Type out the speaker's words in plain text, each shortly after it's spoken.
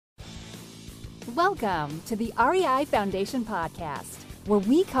Welcome to the REI Foundation Podcast, where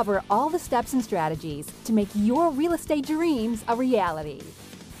we cover all the steps and strategies to make your real estate dreams a reality.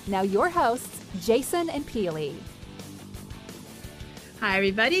 Now your hosts, Jason and Peely. Hi,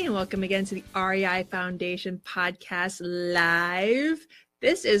 everybody, and welcome again to the REI Foundation Podcast Live.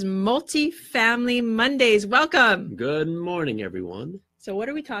 This is Multifamily Mondays. Welcome. Good morning, everyone. So what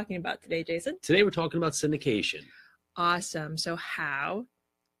are we talking about today, Jason? Today we're talking about syndication. Awesome. So how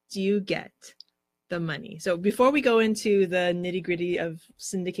do you get the money? So before we go into the nitty-gritty of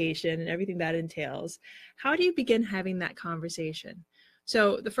syndication and everything that entails, how do you begin having that conversation?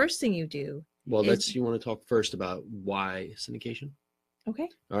 So the first thing you do Well, you want to talk first about why syndication? Okay.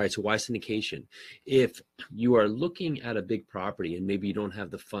 All right, so why syndication? If you are looking at a big property and maybe you don't have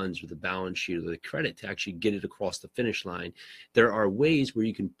the funds or the balance sheet or the credit to actually get it across the finish line, there are ways where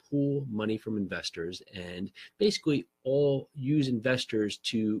you can pool money from investors and basically all use investors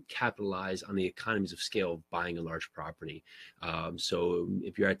to capitalize on the economies of scale of buying a large property. So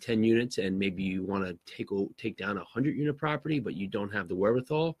if you're at 10 units and maybe you want to take down a 100-unit property, but you don't have the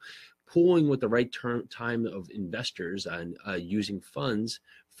wherewithal, pooling with the right time of investors and using funds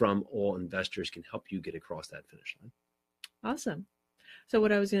from all investors can help you get across that finish line. Awesome. So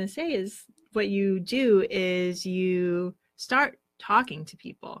what I was going to say is what you do is you start talking to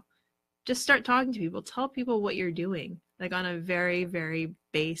people. Just start talking to people. Tell people what you're doing, like on a very, very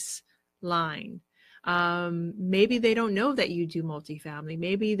base line. Maybe they don't know that you do multifamily.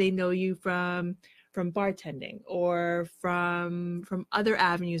 Maybe they know you from bartending or from other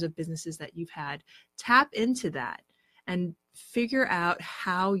avenues of businesses that you've had. Tap into that and figure out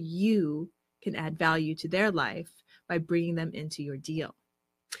how you can add value to their life by bringing them into your deal.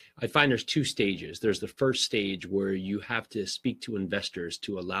 I find there's two stages. There's the first stage where you have to speak to investors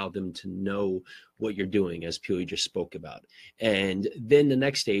to allow them to know what you're doing, as Peely just spoke about. And then the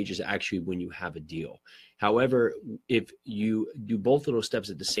next stage is actually when you have a deal. However, if you do both of those steps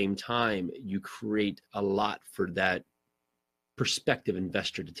at the same time, you create a lot for that prospective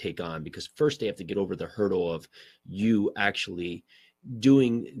investor to take on, because first they have to get over the hurdle of you actually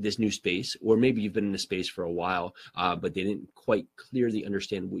doing this new space, or maybe you've been in the space for a while, but they didn't quite clearly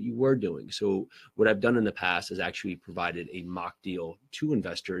understand what you were doing. So what I've done in the past is actually provided a mock deal to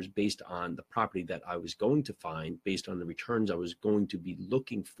investors based on the property that I was going to find, based on the returns I was going to be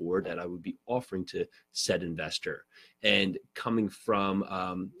looking for that I would be offering to said investor. And coming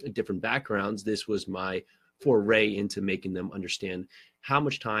from different backgrounds, this was my foray into making them understand how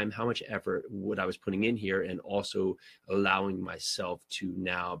much time, how much effort, what I was putting in here, and also allowing myself to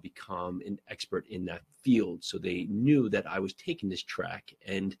now become an expert in that field. So they knew that I was taking this track.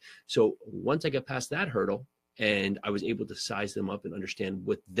 And so once I got past that hurdle and I was able to size them up and understand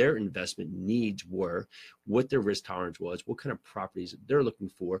what their investment needs were, what their risk tolerance was, what kind of properties they're looking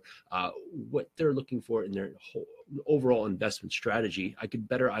for, what they're looking for in their whole overall investment strategy, I could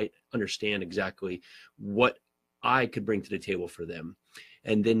better understand exactly what I could bring to the table for them.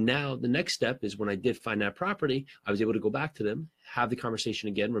 And then now the next step is when I did find that property, I was able to go back to them, have the conversation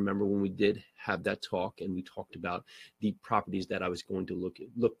again. Remember when we did have that talk and we talked about the properties that I was going to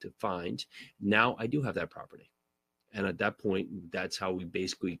look to find. Now I do have that property. And at that point, that's how we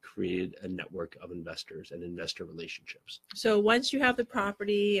basically created a network of investors and investor relationships. So once you have the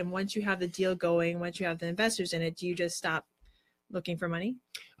property and once you have the deal going, once you have the investors in it, do you just stop looking for money?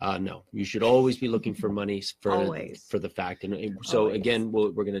 No, you should always be looking for money for the fact. And so again,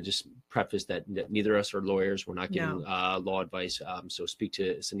 we're going to just preface that neither of us are lawyers. We're not giving law advice. So speak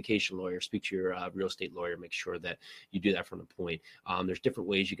to a syndication lawyer, speak to your real estate lawyer, make sure that you do that from the point. There's different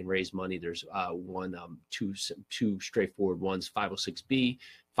ways you can raise money. There's two straightforward ones, 506B,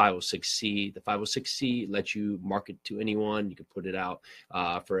 506C. The 506C lets you market to anyone. You can put it out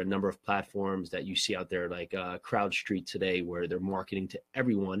for a number of platforms that you see out there, like CrowdStreet today, where they're marketing to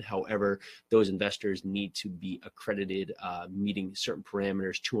everyone. However, those investors need to be accredited, meeting certain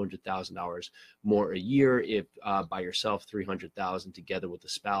parameters, $200,000 more a year. If by yourself, $300,000 together with a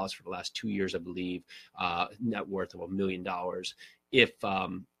spouse for the last 2 years, I believe, net worth of $1 million. If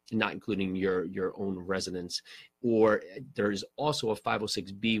not including your own residence. Or there's also a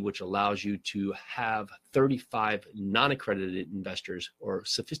 506B, which allows you to have 35 non-accredited investors or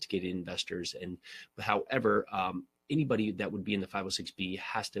sophisticated investors. And however, anybody that would be in the 506B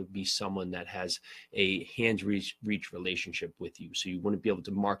has to be someone that has a hands reach relationship with you. So you wouldn't be able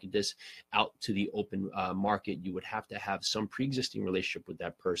to market this out to the open market. You would have to have some pre-existing relationship with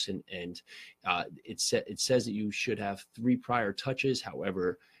that person. And it says that you should have 3 prior touches.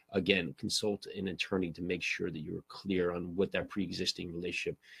 However, again, consult an attorney to make sure that you're clear on what that pre-existing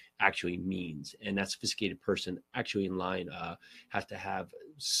relationship actually means. And that sophisticated person actually in line has to have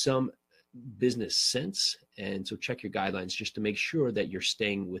some business sense. And so check your guidelines just to make sure that you're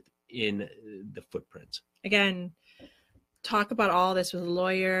staying within the footprint. Again, talk about all this with a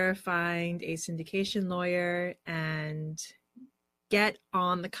lawyer, find a syndication lawyer, and get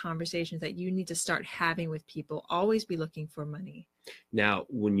on the conversations that you need to start having with people. Always be looking for money. Now,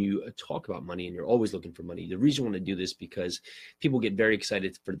 when you talk about money and you're always looking for money, the reason I want to do this because people get very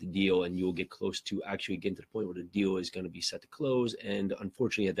excited for the deal, and you'll get close to actually getting to the point where the deal is going to be set to close. And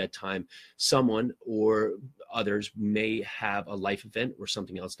unfortunately, at that time, someone or others may have a life event or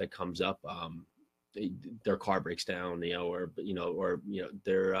something else that comes up. Their car breaks down, they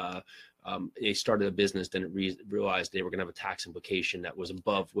started a business, didn't realize they were going to have a tax implication that was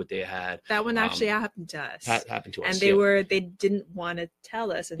above what they had. That one actually happened to us. Happened to us. And they didn't want to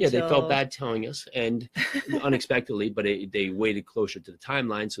tell us until... Yeah, they felt bad telling us, and unexpectedly, but they waited closer to the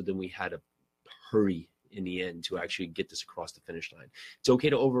timeline. So then we had to hurry in the end to actually get this across the finish line. It's okay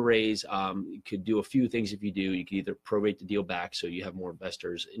to overraise. You could do a few things if you do. You could either prorate the deal back so you have more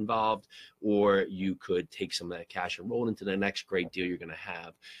investors involved, or you could take some of that cash and roll it into the next great deal you're going to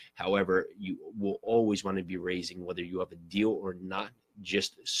have. However, you will always want to be raising whether you have a deal or not,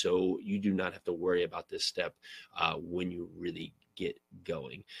 just so you do not have to worry about this step when you really get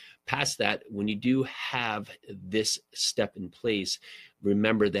going. Past that, when you do have this step in place,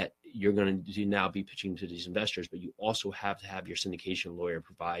 remember that you're going to now be pitching to these investors, but you also have to have your syndication lawyer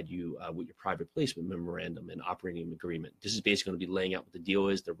provide you with your private placement memorandum and operating agreement. This is basically going to be laying out what the deal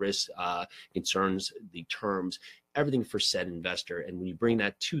is, the risks, concerns, the terms, everything for said investor. And when you bring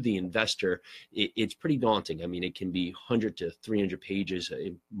that to the investor, it's pretty daunting. I mean, it can be 100 to 300 pages,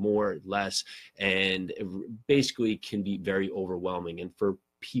 more or less, and it basically can be very overwhelming. And for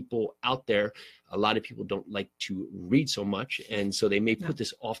people out there, a lot of people don't like to read so much, and so they may put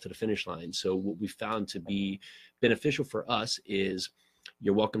this off to the finish line. So what we found to be beneficial for us is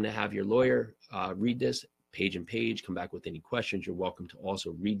you're welcome to have your lawyer read this page and page, come back with any questions. You're welcome to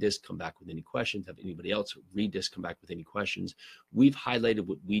also read this, come back with any questions, have anybody else read this, come back with any questions. We've highlighted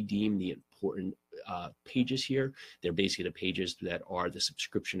what we deem the important pages here. They're basically the pages that are the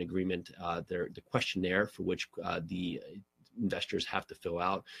subscription agreement, they're the questionnaire for which the investors have to fill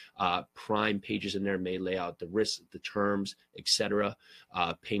out. Prime pages in there may lay out the risks, the terms, etc.,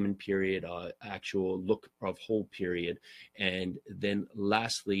 payment period, actual look of hold period. And then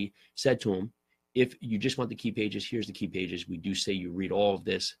lastly, said to them, if you just want the key pages, here's the key pages. We do say you read all of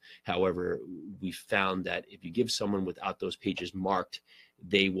this. However, we found that if you give someone without those pages marked,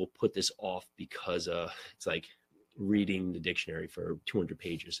 they will put this off because it's like reading the dictionary for 200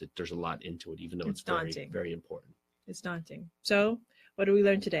 pages. There's a lot into it, even though it's very, very important. It's daunting. So what did we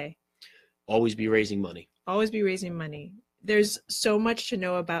learn today? Always be raising money. Always be raising money. There's so much to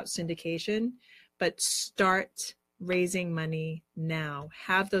know about syndication, but start raising money now.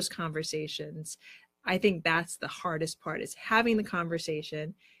 Have those conversations. I think that's the hardest part, is having the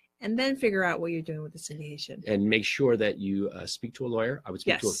conversation and then figure out what you're doing with the syndication. And make sure that you speak to a lawyer. I would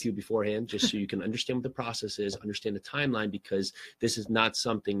speak to a few beforehand, just so you can understand what the process is, understand the timeline, because this is not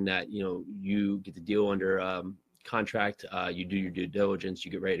something that, you get the deal under contract, you do your due diligence, you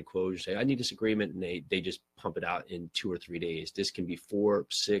get ready to close, you say, I need this agreement, and they just pump it out in 2 or 3 days. This can be 4,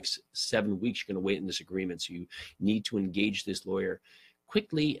 6, 7 weeks you're going to wait in this agreement. So you need to engage this lawyer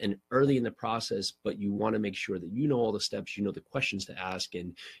quickly and early in the process, but you want to make sure that you know all the steps, you know the questions to ask,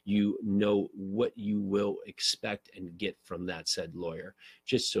 and you know what you will expect and get from that said lawyer,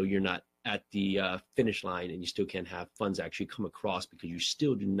 just so you're not at the finish line and you still can't have funds actually come across because you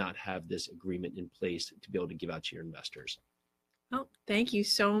still do not have this agreement in place to be able to give out to your investors. Well, thank you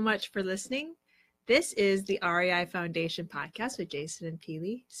so much for listening. This is the REI Foundation podcast with Jason and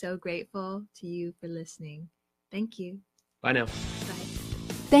Peely. So grateful to you for listening. Thank you. Bye now. Bye.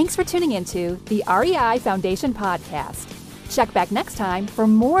 Thanks for tuning into the REI Foundation podcast. Check back next time for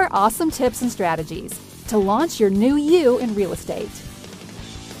more awesome tips and strategies to launch your new you in real estate.